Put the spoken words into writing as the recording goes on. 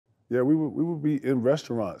Yeah, we would be in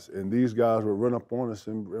restaurants, and these guys would run up on us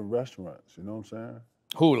in restaurants. You know what I'm saying?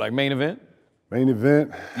 Who, like main event? Main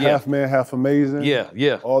event, half man, half amazing.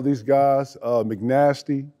 Yeah. All these guys,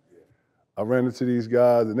 McNasty. I ran into these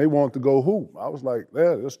guys, and they wanted to go hoop. I was like,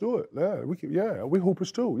 yeah, let's do it. Yeah, we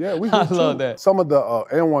hoopers too. Yeah, we hoop I love too. that. Some of the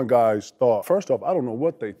and1 guys thought, first off, I don't know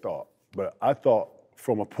what they thought, but I thought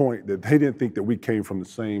from a point that they didn't think that we came from the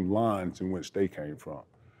same lines in which they came from.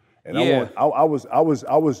 And I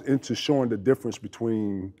was into showing the difference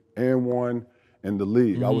between and1 and the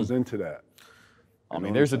league. Mm-hmm. I was into that. I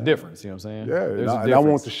mean, there's a difference, you know what I'm saying? Yeah, and I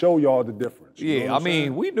want to show y'all the difference. Yeah, I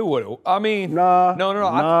mean, we knew what it was. I mean, no.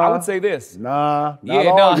 I would say this. Not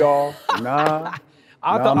all y'all.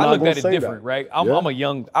 I looked at it different, right? I'm a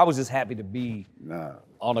young, I was just happy to be Nah.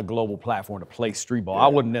 on a global platform to play streetball. I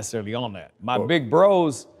wasn't necessarily on that. My big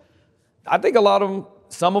bros, I think a lot of them,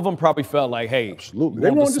 some of them probably felt like, hey, absolutely.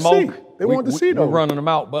 They wanted to see. They wanted to see those. We're running them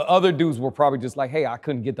out. But other dudes were probably just like, hey, I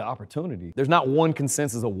couldn't get the opportunity. There's not one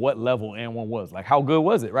consensus of what level and1 was. Like, how good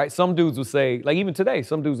was it, right? Some dudes would say, like even today,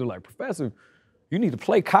 some dudes are like, Professor, you need to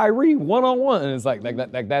play Kyrie one-on-one. And it's like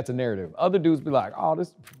that's a narrative. Other dudes be like, oh,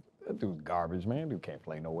 that dude's garbage, man. Dude can't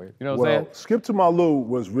play nowhere. You know what I'm saying? Skip to my Lou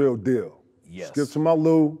was real deal. Yes. Skip to my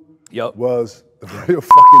Lou Yep. was the real fucking deal.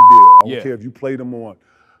 I don't care if you played him on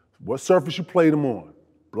what surface you played him on,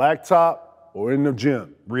 blacktop or in the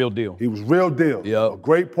gym. Real deal. He was real deal. Yep. A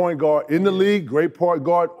great point guard in the league, great point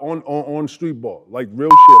guard on street ball. Like real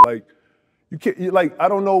shit. Like you can't I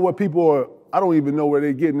don't know what people are, I don't even know where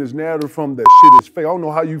they're getting this narrative from that shit is fake. I don't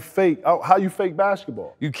know how you fake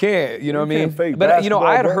basketball. You can't, you know what I mean? Can't fake but basketball,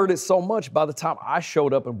 I had bro. heard it so much by the time I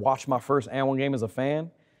showed up and watched my first and1 game as a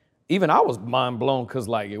fan. Even I was mind blown because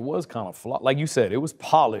like it was kind of flawed. Like you said, it was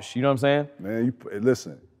polished. You know what I'm saying? Man,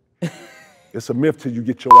 listen. It's a myth till you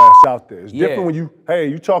get your ass out there. It's different when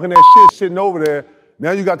you talking that shit sitting over there.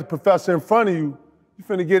 Now you got the professor in front of you. You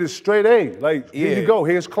finna get it straight A. Like, here you go.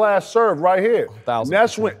 Here's class served right here. 1,000%. And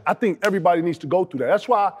that's when I think everybody needs to go through that. That's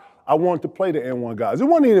why I wanted to play the and1 guys. It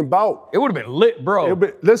wasn't even about. It would have been lit, bro.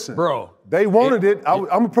 Listen, bro. They wanted it.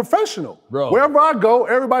 I'm a professional. Bro. Wherever I go,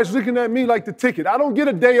 everybody's looking at me like the ticket. I don't get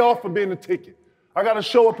a day off for being the ticket. I got to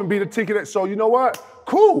show up and be the ticket. So you know what?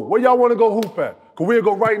 Cool. Where y'all want to go hoop at? Because we'll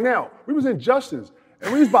go right now. We was in Justin's.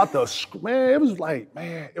 And we was about to, it was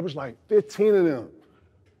like 15 of them.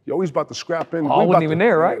 Yo, we was about to scrap in. Oh, I wasn't even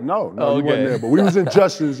there, right? No, okay. We wasn't there. But we was in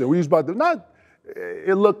Justin's and we was about to,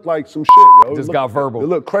 it looked like some shit, yo. Just got verbal. It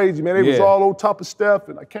looked crazy, man. They was all on top of Steph,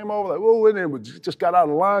 and I came over like, whoa, and then we just got out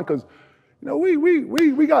of line because, you know,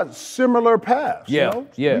 we got similar paths. Yeah, you know?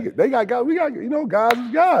 yeah. We got, you know, guys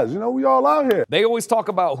is guys. You know, we all out here. They always talk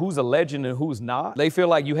about who's a legend and who's not. They feel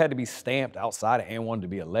like you had to be stamped outside of and1 to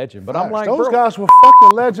be a legend. But I'm like, those bro, guys were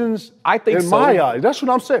fucking legends. I think in my eyes. That's what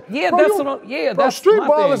I'm saying. Yeah, bro, that's what I'm. Yeah, bro, that's street my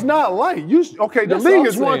ball thing. is not light. The That's league what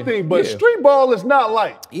is I'm one saying. thing, but Yeah. street ball is not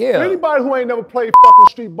light. Yeah. For anybody who ain't never played fucking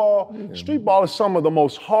street ball is some of the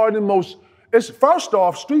most hard and most. First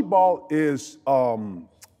off, street ball is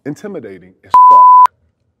intimidating as fuck.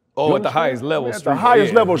 Oh, at the highest level, At the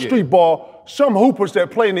highest level of street ball, some hoopers that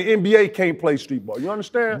play in the NBA can't play street ball. You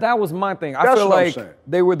understand? That was my thing. I That's feel what I'm like saying.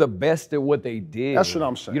 they were the best at what they did. That's what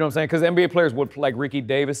I'm saying. You know what I'm saying? Because NBA players would, like Ricky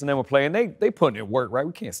Davis and them would play, and they put in work, right?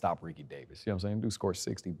 We can't stop Ricky Davis. You know what I'm saying? Dude scored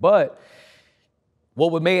 60. But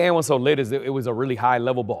what would make and1 so lit is it was a really high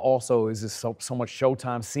level, but also is just so much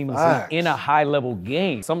showtime seamlessly in a high level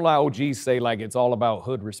game. Some of my OGs say like it's all about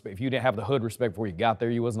hood respect. If you didn't have the hood respect before you got there,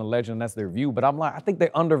 you wasn't a legend. That's their view. But I'm like, I think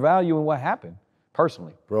they're undervaluing what happened,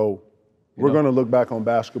 personally. Bro, we're going to look back on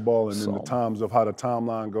basketball and in the times of how the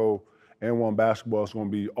timeline go, and1 basketball is going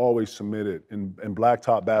to be always submitted. And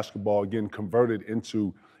blacktop basketball getting converted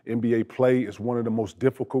into NBA play is one of the most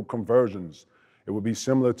difficult conversions. It would be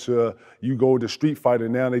similar to you go to Street Fighter,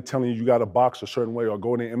 now they telling you got to box a certain way or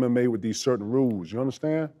go to MMA with these certain rules. You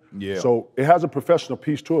understand? Yeah. So it has a professional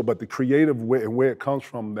piece to it, but the creative way and where it comes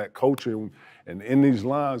from, that culture and in these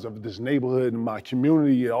lines of this neighborhood and my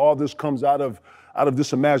community, all this comes out of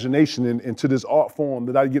this imagination and into this art form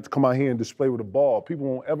that I get to come out here and display with a ball. People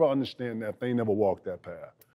won't ever understand that if they never walk that path.